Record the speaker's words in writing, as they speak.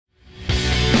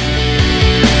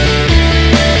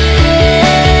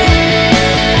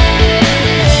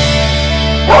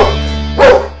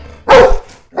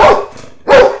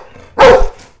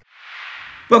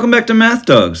Welcome back to Math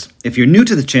Dogs. If you're new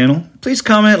to the channel, please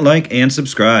comment, like, and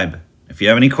subscribe. If you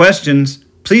have any questions,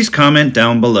 please comment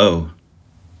down below.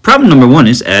 Problem number 1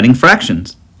 is adding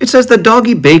fractions. It says that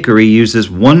Doggy Bakery uses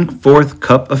 1/4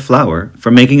 cup of flour for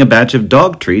making a batch of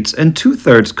dog treats and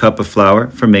 2/3 cup of flour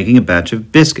for making a batch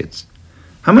of biscuits.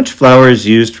 How much flour is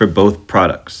used for both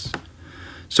products?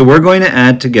 So we're going to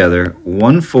add together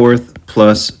 1/4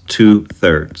 plus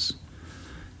 2/3.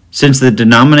 Since the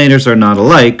denominators are not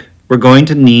alike, we're going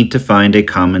to need to find a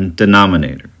common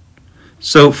denominator.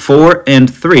 So 4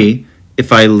 and 3,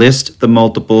 if I list the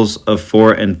multiples of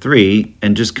 4 and 3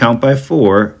 and just count by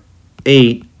 4,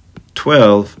 8,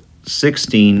 12,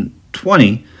 16,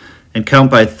 20, and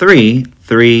count by 3,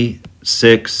 3,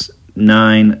 6,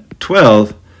 9,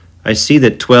 12, I see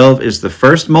that 12 is the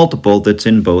first multiple that's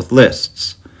in both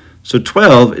lists. So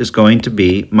 12 is going to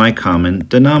be my common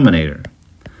denominator.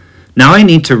 Now I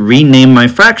need to rename my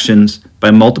fractions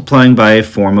by multiplying by a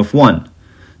form of 1.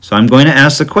 So I'm going to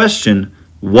ask the question,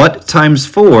 what times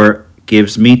 4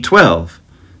 gives me 12?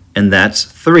 And that's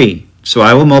 3. So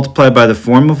I will multiply by the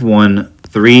form of 1,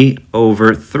 3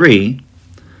 over 3.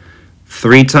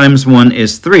 3 times 1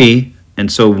 is 3,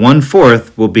 and so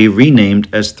 1/4 will be renamed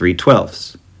as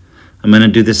 3/12. I'm going to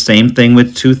do the same thing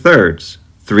with 2/3.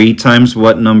 3 times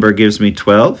what number gives me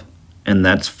 12? And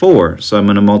that's 4. So I'm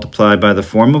going to multiply by the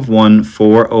form of 1,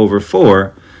 4 over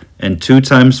 4, and 2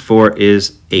 times 4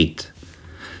 is 8.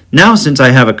 Now, since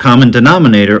I have a common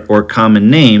denominator or common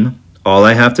name, all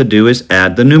I have to do is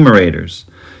add the numerators.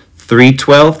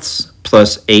 3/12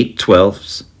 plus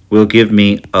 8/12 will give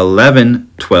me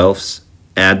 11/12.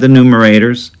 Add the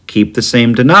numerators, keep the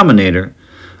same denominator.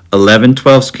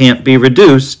 11/12 can't be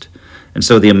reduced, and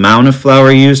so the amount of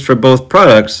flour used for both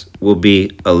products will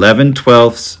be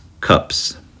 11/12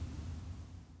 cups.